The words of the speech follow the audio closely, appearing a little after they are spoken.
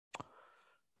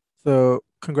So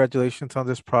congratulations on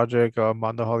this project,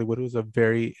 Mondo Hollywood. It was a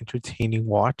very entertaining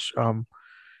watch.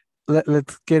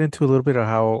 Let's get into a little bit of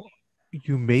how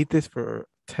you made this for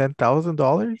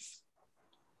 $10,000.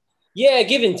 Yeah,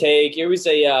 give and take. It was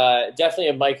a definitely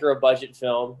a micro budget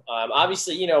film.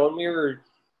 Obviously,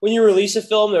 when you release a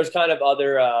film, there's kind of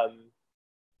other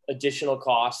additional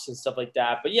costs and stuff like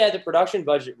that. But yeah, the production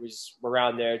budget was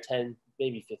around there, 10,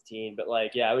 maybe 15. But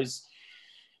like, yeah, it was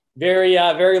very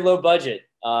low budget.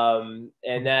 And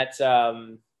that's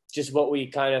just what we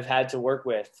kind of had to work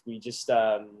with. We just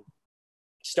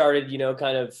started,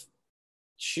 kind of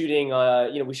shooting.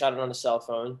 We shot it on a cell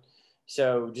phone,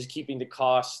 so just keeping the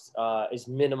cost as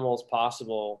minimal as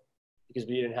possible because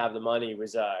we didn't have the money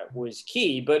was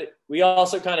key. But we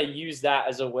also kind of used that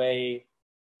as a way.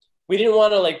 We didn't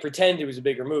want to like pretend it was a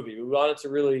bigger movie. We wanted to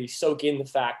really soak in the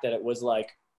fact that it was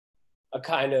like a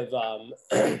kind of a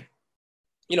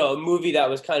movie that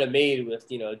was kind of made with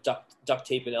duct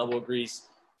tape and elbow grease.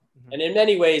 Mhm. And in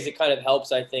many ways, it kind of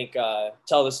helps, I think,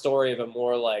 tell the story of a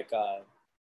more like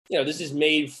this is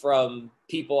made from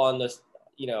people on the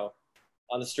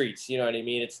streets. You know what I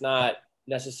mean? It's not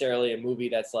necessarily a movie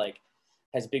that's like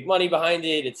has big money behind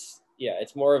it. It's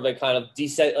more of a kind of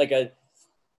decent like a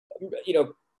you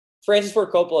know Francis Ford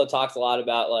Coppola talks a lot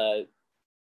about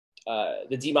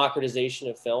the democratization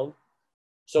of film.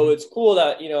 So Mhm. it's cool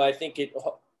that I think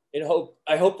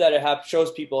I hope that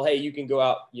shows people, hey, you can go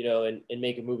out and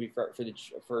make a movie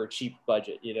for a cheap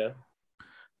budget.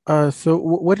 So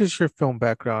what is your film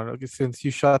background? Okay, since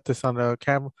you shot this on a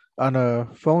camera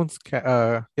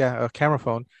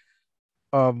phone.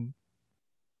 Um,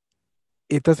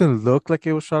 it doesn't look like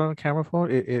it was shot on a camera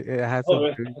phone. It has a Oh,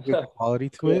 very good quality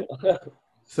to it. cool.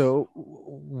 So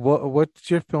what's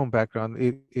your film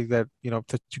background? Is that,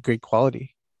 such a great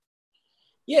quality?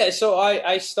 Yeah, so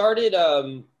I started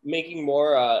making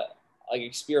more like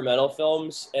experimental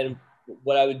films, and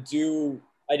what I would do,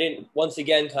 I didn't once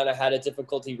again kind of had a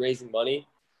difficulty raising money.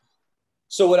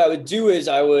 So what I would do is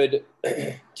I would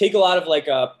take a lot of like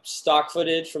stock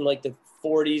footage from like the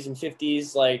 40s and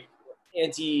 50s, like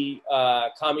anti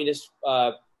communist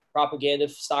propaganda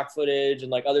stock footage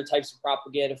and like other types of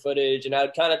propaganda footage, and I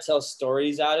would kind of tell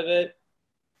stories out of it,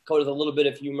 with a little bit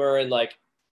of humor and like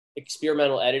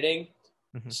experimental editing.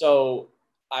 Mhm. So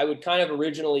I would kind of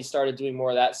originally started doing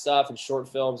more of that stuff and short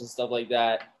films and stuff like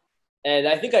that. And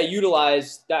I think I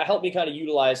utilized that helped me kind of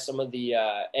utilize some of the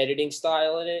editing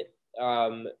style in it.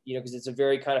 Because it's a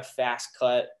very kind of fast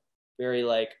cut, very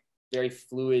like very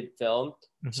fluid film.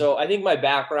 Mhm. So I think my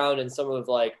background and some of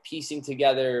like piecing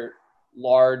together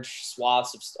large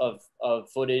swaths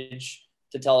of footage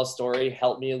to tell a story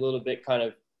helped me a little bit kind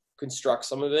of construct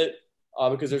some of it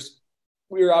because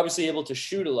we were obviously able to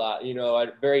shoot a lot.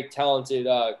 A very talented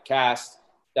cast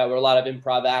that were a lot of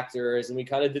improv actors, and we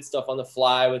kind of did stuff on the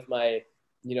fly with my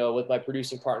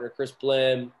producing partner Chris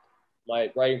Blim,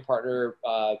 my writing partner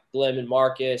Blim and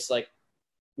Marcus. Like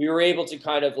we were able to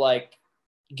kind of like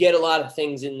get a lot of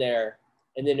things in there,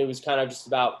 and then it was kind of just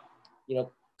about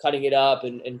cutting it up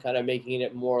and kind of making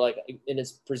it more like in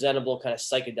its presentable kind of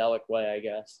psychedelic way, I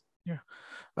guess.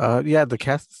 Yeah. Yeah, the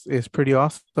cast is pretty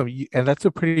awesome. And that's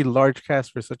a pretty large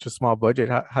cast for such a small budget.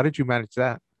 How did you manage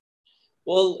that?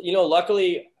 Well,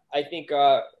 luckily, I think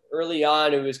early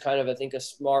on it was kind of, I think, a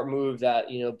smart move that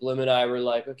Blim and I were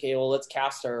like, okay, well, let's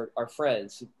cast our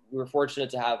friends. We were fortunate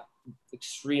to have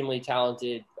extremely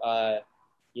talented,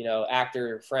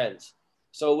 actor friends.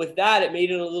 So with that, it made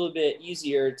it a little bit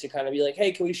easier to kind of be like,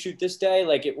 hey, can we shoot this day?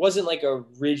 Like it wasn't like a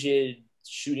rigid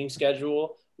shooting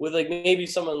schedule with like maybe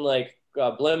someone like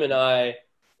Blim and I,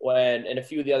 when and a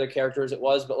few of the other characters it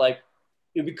was, but like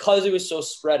because it was so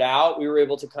spread out, we were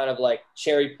able to kind of like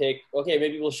cherry pick. Okay,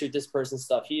 maybe we'll shoot this person's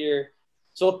stuff here.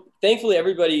 So thankfully,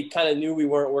 everybody kind of knew we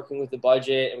weren't working with the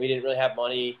budget and we didn't really have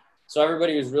money. So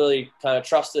everybody was really kind of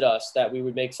trusted us that we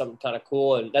would make something kind of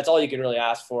cool, and that's all you can really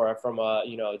ask for from a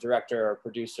director or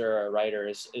producer or writer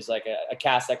is like a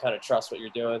cast that kind of trusts what you're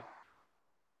doing.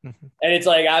 Mhm. And it's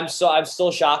like I'm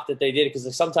still shocked that they did it because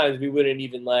like, sometimes we wouldn't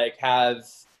even like have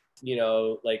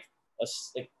like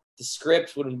like the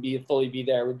script wouldn't be fully be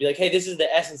there. It would be like, hey, this is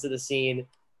the essence of the scene,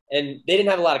 and they didn't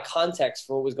have a lot of context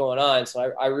for what was going on. So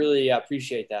I really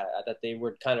appreciate that they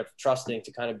were kind of trusting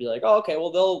to kind of be like, oh, okay,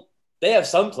 well they have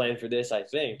some plan for this. I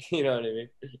think you know what I mean.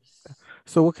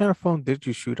 So what kind of phone did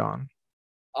you shoot on?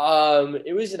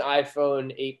 It was an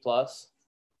iPhone 8 Plus,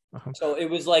 Uh-huh. so it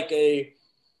was like a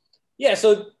yeah.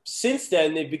 So since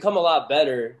then they've become a lot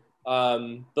better.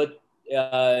 But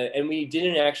and we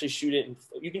didn't actually shoot it.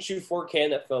 You can shoot 4K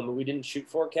in that film, but we didn't shoot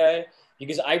 4K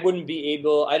because I wouldn't be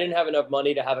able. I didn't have enough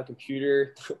money to have a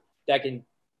computer that can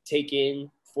take in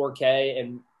 4K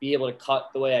and be able to cut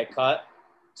the way I cut.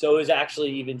 So it was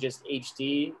actually even just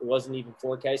HD. It wasn't even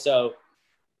 4K. So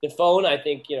the phone, I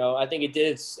think, I think it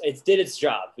did its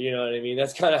job. You know what I mean?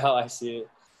 That's kind of how I see it.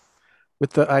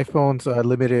 With the iPhone's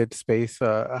limited space,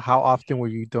 how often were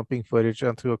you dumping footage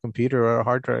onto a computer or a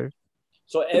hard drive?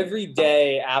 So every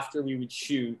day after we would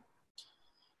shoot,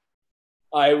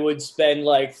 I would spend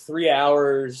like 3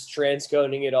 hours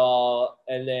transcoding it all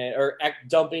and then, or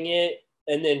dumping it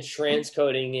and then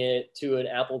transcoding it to an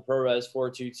Apple ProRes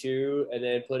 422 and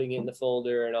then putting it in the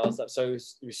folder and all that stuff. So it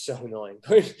was so annoying.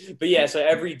 But yeah, so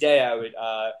every day I would,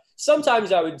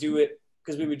 sometimes I would do it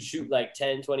because we would shoot like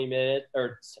 10, 20 minutes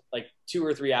or like 2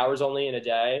 or 3 hours only in a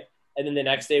day. And then the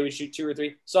next day we'd shoot 2 or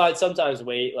 3. So I'd sometimes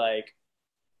wait like,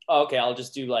 oh, okay, I'll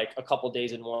just do like a couple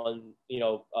days in one,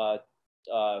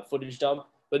 footage dump.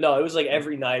 But no, it was like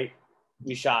every night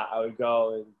we shot, I would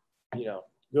go and, and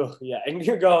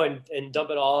you go and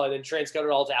dump it all and then transcode it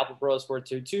all to Apple ProRes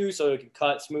 422 so it can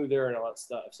cut smoother and all that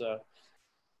stuff. So,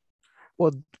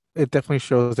 Well, it definitely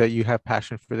shows that you have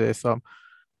passion for this.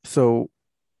 So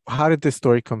how did this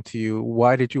story come to you?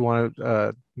 Why did you want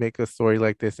to make a story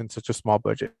like this in such a small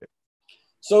budget?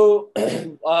 so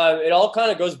it all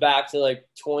kind of goes back to like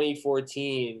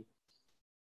 2014.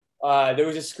 There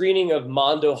was a screening of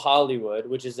Mondo Hollywood,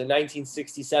 which is a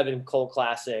 1967 cult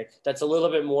classic. That's a little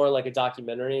bit more like a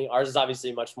documentary. Ours is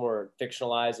obviously much more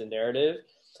fictionalized and narrative.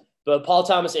 But Paul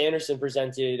Thomas Anderson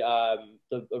presented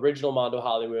the original Mondo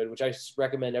Hollywood, which I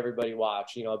recommend everybody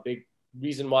watch. A big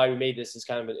reason why we made this is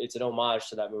it's an homage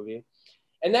to that movie.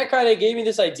 And that kind of gave me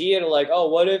this idea to like, oh,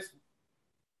 what if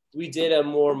we did a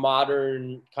more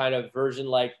modern kind of version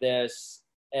like this?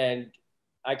 And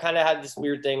I kind of had this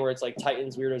weird thing where it's like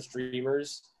Titans, Weirdos,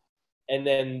 Dreamers, and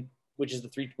then which is the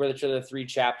three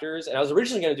chapters. And I was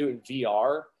originally going to do it in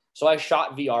VR, so I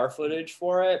shot VR footage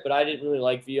for it, but I didn't really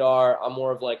like VR. I'm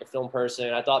more of like a film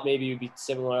person. I thought maybe it would be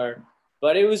similar,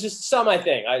 but it was just not my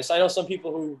thing. I know some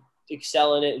people who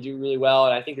excel in it and do really well,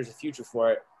 and I think there's a future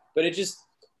for it. But it just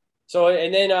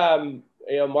and then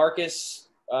Marcus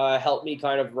helped me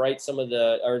kind of write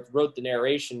wrote the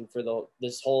narration for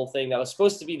this whole thing that was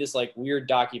supposed to be this like weird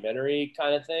documentary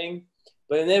kind of thing.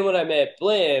 But then when I met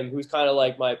Blim, who's kind of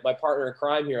like my partner in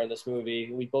crime here on this movie,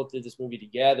 and we both did this movie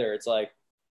together, it's like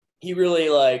he really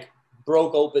like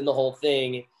broke open the whole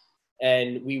thing,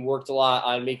 and we worked a lot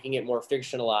on making it more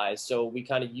fictionalized. So we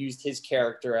kind of used his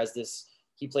character as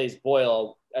he plays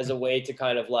Boyle as a way to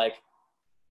kind of like,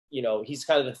 he's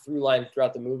kind of the through line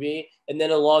throughout the movie. And then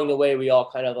along the way, we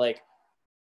all kind of like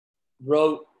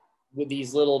wrote with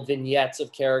these little vignettes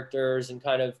of characters and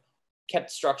kind of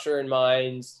kept structure in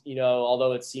mind,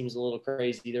 although it seems a little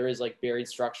crazy, there is like buried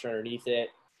structure underneath it.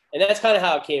 And that's kind of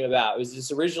how it came about. It was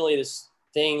just originally this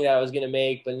thing that I was going to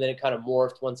make, but then it kind of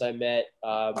morphed once I met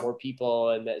more people,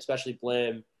 and especially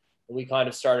Blim. And we kind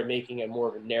of started making it more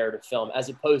of a narrative film as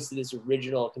opposed to this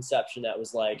original conception that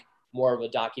was like more of a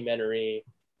documentary,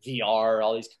 VR,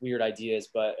 all these weird ideas.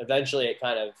 But eventually it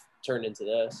kind of turned into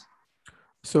this.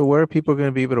 So where are people going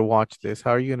to be able to watch this?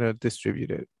 How are you going to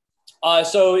distribute it?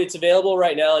 So it's available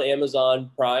right now on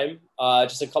Amazon Prime,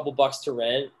 just a couple bucks to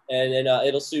rent, and then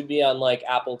it'll soon be on like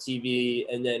Apple TV,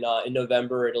 and then in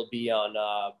November it'll be on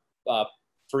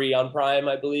free on Prime,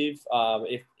 I believe.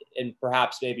 And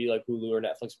perhaps maybe like Hulu or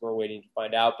Netflix, we're waiting to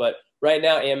find out. But right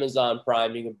now, Amazon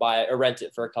Prime, you can buy it or rent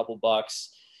it for a couple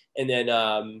bucks, and then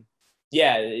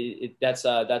that's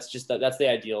the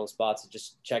ideal spot. So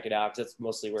just check it out because that's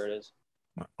mostly where it is.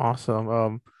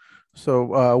 Awesome.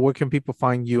 So where can people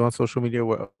find you on social media?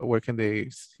 Where can they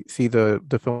see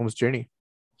the film's journey?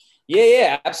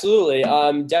 Yeah, absolutely.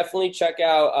 Definitely check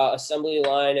out Assembly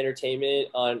Line Entertainment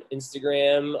on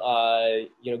Instagram.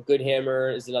 Good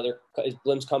Hammer is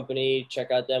Blim's company. Check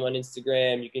out them on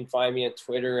Instagram. You can find me on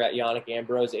Twitter at Janek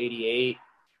Ambros 88.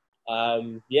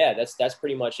 That's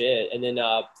pretty much it. And then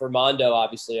for Mondo,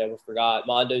 obviously, I forgot.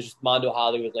 Mondo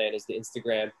Hollywoodland is the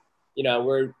Instagram.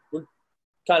 We're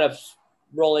kind of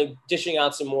dishing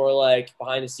out some more like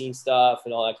behind the scenes stuff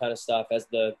and all that kind of stuff as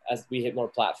we hit more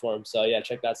platforms. So yeah,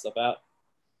 check that stuff out.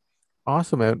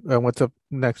 Awesome, man. And what's up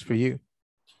next for you?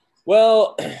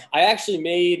 Well, I actually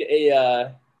made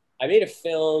a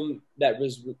film that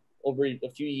was over a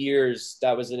few years.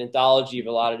 That was an anthology of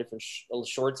a lot of different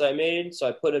shorts I made. So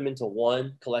I put them into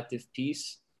one collective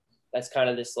piece. That's kind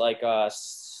of this like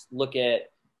look at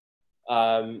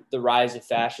the rise of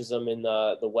fascism in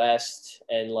the West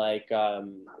and like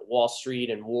Wall Street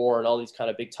and war and all these kind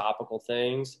of big topical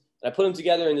things. And I put them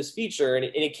together in this feature, and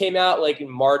it came out like in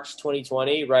March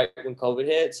 2020, right when COVID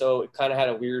hit. So it kind of had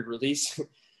a weird release.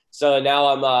 So now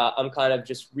I'm kind of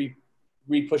just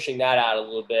re-pushing that out a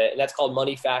little bit, and that's called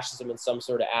Money, Fascism, and Some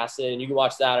Sort of Acid, and you can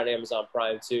watch that on Amazon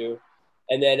Prime too.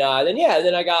 And then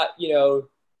I got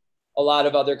a lot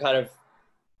of other kind of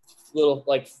little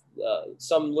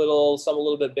some a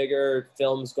little bit bigger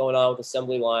films going on with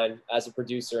Assembly Line as a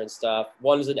producer and stuff.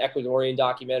 One is an Ecuadorian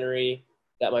documentary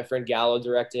that my friend Gallo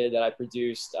directed that I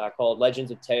produced called Legends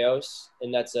of Teos,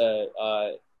 and that's a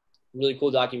really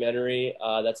cool documentary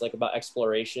that's like about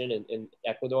exploration in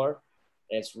Ecuador,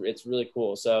 and it's really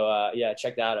cool. So yeah,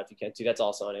 check that out if you can too. That's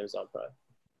also on Amazon Prime.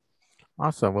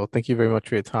 Awesome. Well, thank you very much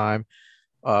for your time.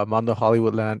 Mondo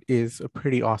Hollywoodland is a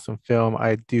pretty awesome film.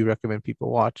 I do recommend people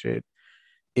watch it.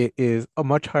 It is a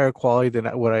much higher quality than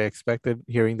what I expected,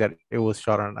 hearing that it was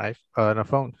shot on a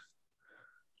phone.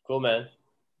 Cool, man.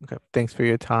 Okay. Thanks for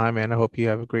your time, and I hope you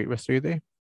have a great rest of your day.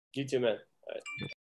 You too, man.